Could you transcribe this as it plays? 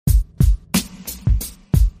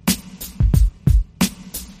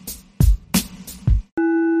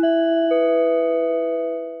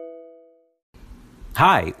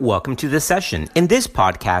Hi, welcome to this session. In this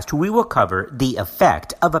podcast, we will cover the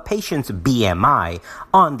effect of a patient's BMI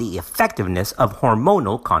on the effectiveness of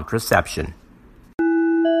hormonal contraception.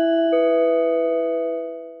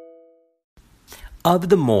 Of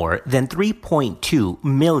the more than 3.2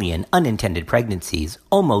 million unintended pregnancies,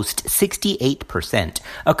 almost 68%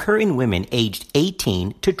 occur in women aged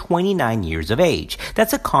 18 to 29 years of age.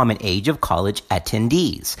 That's a common age of college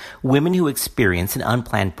attendees. Women who experience an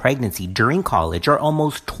unplanned pregnancy during college are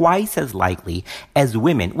almost twice as likely as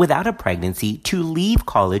women without a pregnancy to leave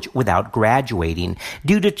college without graduating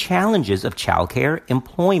due to challenges of childcare,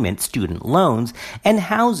 employment, student loans, and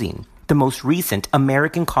housing. The most recent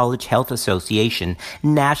American College Health Association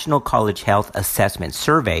National College Health Assessment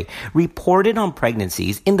Survey reported on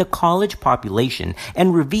pregnancies in the college population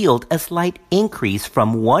and revealed a slight increase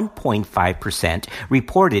from 1.5%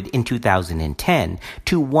 reported in 2010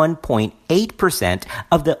 to 1.8%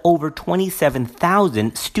 of the over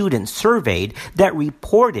 27,000 students surveyed that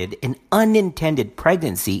reported an unintended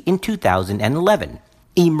pregnancy in 2011.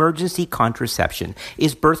 Emergency contraception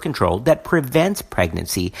is birth control that prevents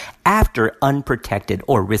pregnancy after unprotected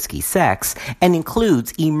or risky sex and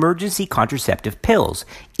includes emergency contraceptive pills,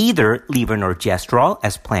 either levonorgestrel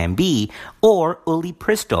as Plan B or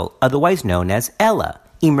ulipristal, otherwise known as Ella.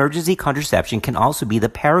 Emergency contraception can also be the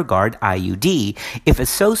Paragard IUD if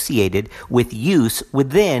associated with use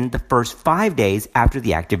within the first 5 days after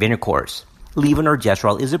the act of intercourse.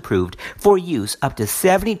 Levonorgestrel is approved for use up to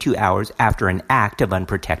 72 hours after an act of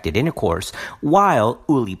unprotected intercourse, while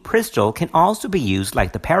ulipristal can also be used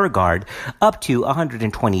like the Paragard up to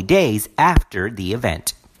 120 days after the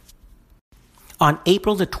event. On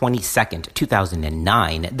April the 22nd,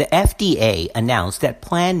 2009, the FDA announced that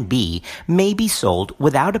Plan B may be sold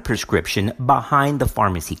without a prescription behind the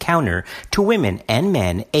pharmacy counter to women and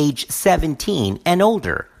men aged 17 and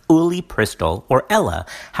older. Ulipristal, or Ella,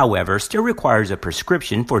 however, still requires a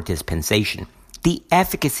prescription for dispensation. The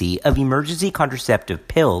efficacy of emergency contraceptive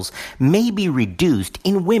pills may be reduced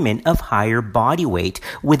in women of higher body weight,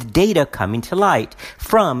 with data coming to light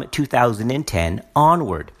from 2010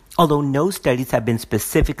 onward. Although no studies have been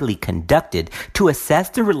specifically conducted to assess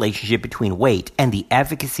the relationship between weight and the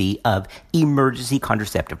efficacy of emergency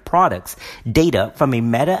contraceptive products, data from a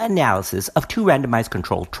meta-analysis of 2 randomized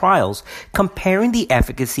controlled trials comparing the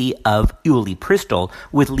efficacy of ulipristal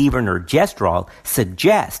with levonorgestrel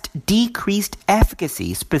suggest decreased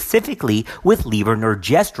efficacy specifically with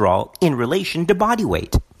levonorgestrel in relation to body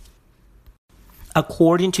weight.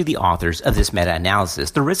 According to the authors of this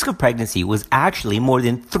meta-analysis, the risk of pregnancy was actually more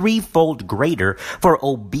than 3-fold greater for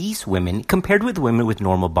obese women compared with women with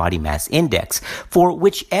normal body mass index for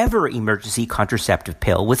whichever emergency contraceptive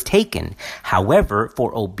pill was taken. However,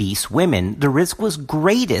 for obese women, the risk was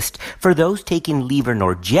greatest for those taking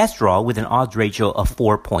levonorgestrel with an odds ratio of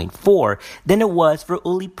 4.4 than it was for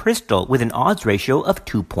ulipristal with an odds ratio of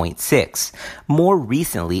 2.6. More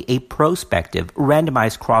recently, a prospective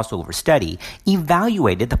randomized crossover study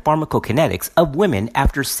evaluated the pharmacokinetics of women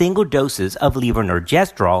after single doses of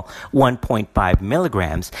levonorgestrel 1.5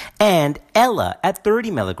 milligrams and Ella at 30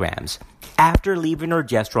 milligrams. After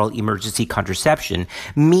levonorgestrel emergency contraception,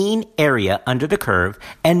 mean area under the curve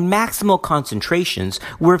and maximal concentrations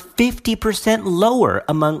were 50% lower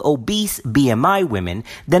among obese BMI women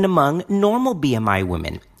than among normal BMI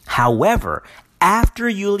women. However, after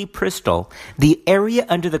ulipristal, the area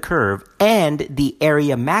under the curve and the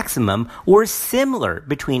area maximum were similar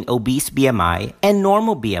between obese BMI and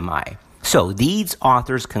normal BMI. So these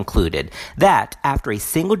authors concluded that after a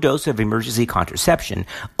single dose of emergency contraception,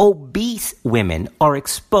 obese women are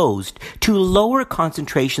exposed to lower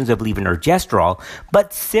concentrations of levonorgestrel,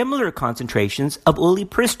 but similar concentrations of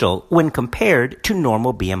ulipristal when compared to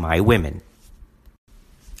normal BMI women.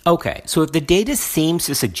 Okay, so if the data seems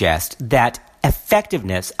to suggest that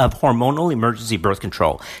effectiveness of hormonal emergency birth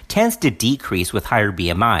control tends to decrease with higher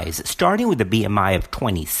BMIs, starting with a BMI of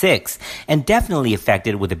 26 and definitely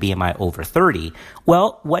affected with a BMI over 30.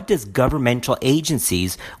 Well, what does governmental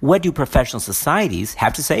agencies, what do professional societies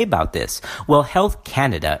have to say about this? Well, Health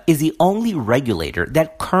Canada is the only regulator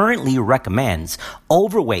that currently recommends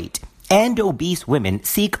overweight and obese women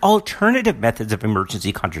seek alternative methods of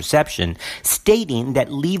emergency contraception, stating that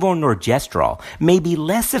levonorgestrel may be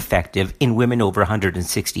less effective in women over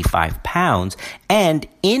 165 pounds and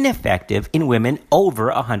ineffective in women over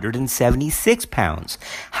 176 pounds.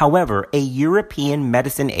 However, a European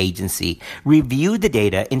Medicine Agency reviewed the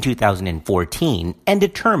data in 2014 and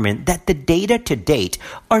determined that the data to date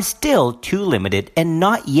are still too limited and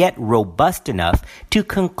not yet robust enough to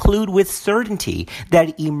conclude with certainty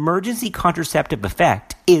that emergency emergency contraceptive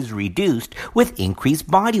effect is reduced with increased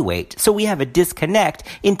body weight. So we have a disconnect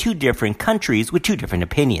in two different countries with two different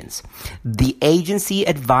opinions. The agency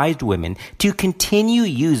advised women to continue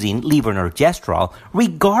using levonorgestrel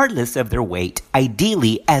regardless of their weight,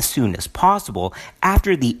 ideally as soon as possible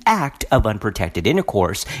after the act of unprotected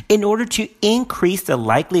intercourse, in order to increase the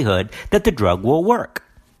likelihood that the drug will work.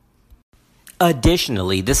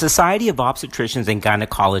 Additionally, the Society of Obstetricians and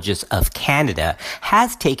Gynecologists of Canada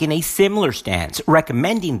has taken a similar stance,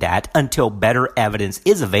 recommending that until better evidence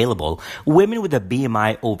is available, women with a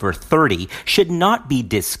BMI over 30 should not be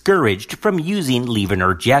discouraged from using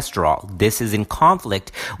levonorgestrel. This is in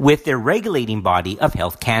conflict with their regulating body of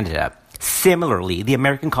Health Canada. Similarly, the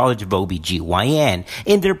American College of OB/GYN,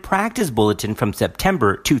 in their practice bulletin from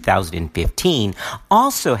September 2015,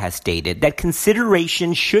 also has stated that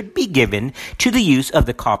consideration should be given to the use of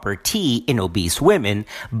the copper T in obese women,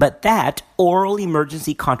 but that oral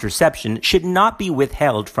emergency contraception should not be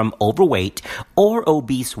withheld from overweight or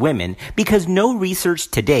obese women because no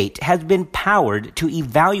research to date has been powered to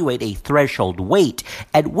evaluate a threshold weight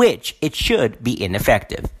at which it should be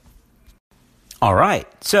ineffective. Alright,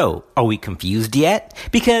 so are we confused yet?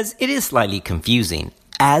 Because it is slightly confusing.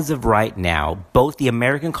 As of right now, both the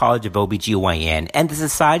American College of OB/GYN and the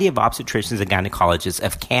Society of Obstetricians and Gynecologists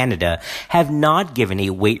of Canada have not given a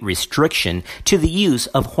weight restriction to the use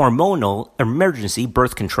of hormonal emergency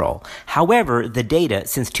birth control. However, the data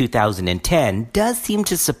since 2010 does seem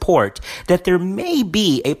to support that there may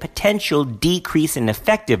be a potential decrease in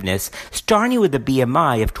effectiveness starting with a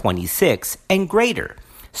BMI of 26 and greater.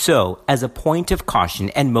 So, as a point of caution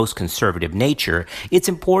and most conservative nature, it's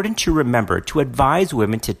important to remember to advise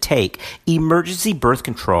women to take emergency birth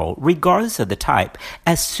control, regardless of the type,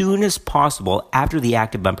 as soon as possible after the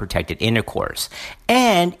act of unprotected intercourse.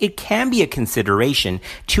 And it can be a consideration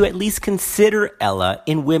to at least consider ELA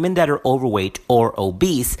in women that are overweight or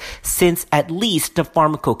obese, since at least the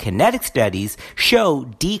pharmacokinetic studies show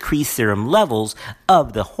decreased serum levels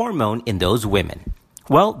of the hormone in those women.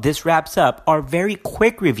 Well, this wraps up our very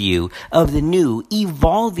quick review of the new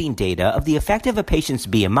evolving data of the effect of a patient's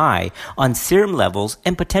BMI on serum levels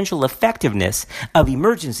and potential effectiveness of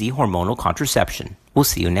emergency hormonal contraception. We'll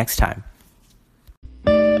see you next time.